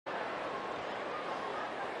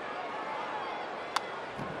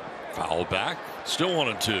Foul back. Still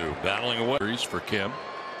 1-2. Battling away for Kim.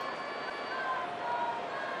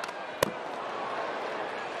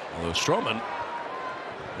 Although Stroman,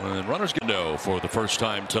 when runners get no for the first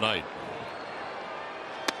time tonight.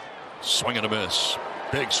 Swing and a miss.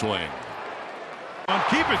 Big swing.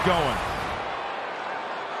 Keep it going.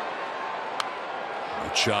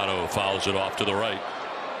 Machado fouls it off to the right.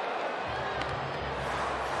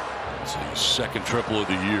 It's the second triple of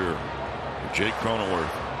the year for Jake Cronenworth.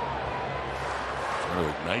 Trying to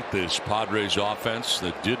ignite this Padres offense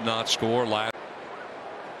that did not score last.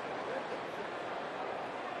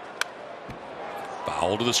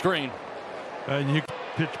 Foul to the screen. And you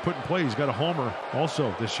pitch put in play. He's got a homer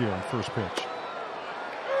also this year on first pitch.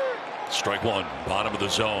 Strike one, bottom of the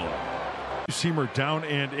zone. Seamer down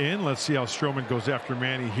and in. Let's see how Stroman goes after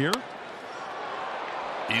Manny here.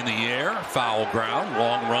 In the air, foul ground,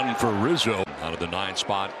 long run for Rizzo out of the 9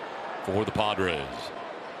 spot for the Padres.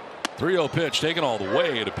 3-0 pitch taken all the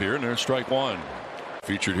way, it appeared, and there's strike one.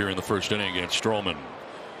 Featured here in the first inning against Stroman.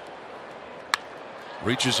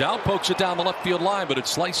 Reaches out, pokes it down the left field line, but it's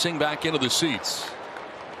slicing back into the seats.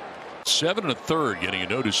 7 1/3, getting a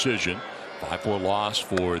no decision. 5-4 loss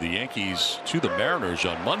for the Yankees to the Mariners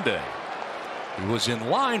on Monday. He was in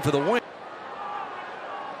line for the win.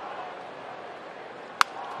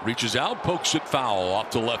 Reaches out, pokes it foul off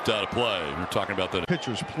to left out of play. We're talking about the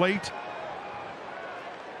pitcher's plate.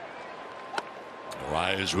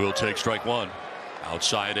 Rise will take strike one.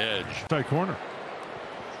 Outside edge. Side corner.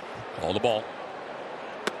 Call the ball.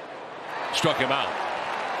 Struck him out.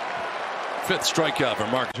 5th strikeout for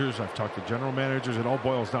Mark. I've talked to general managers. It all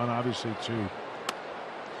boils down obviously to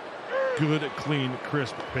good, clean,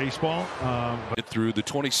 crisp baseball. Through the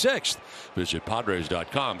 26th. Visit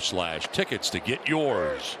Padres.com/tickets to get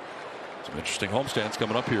yours. Some interesting homestands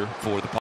coming up here for the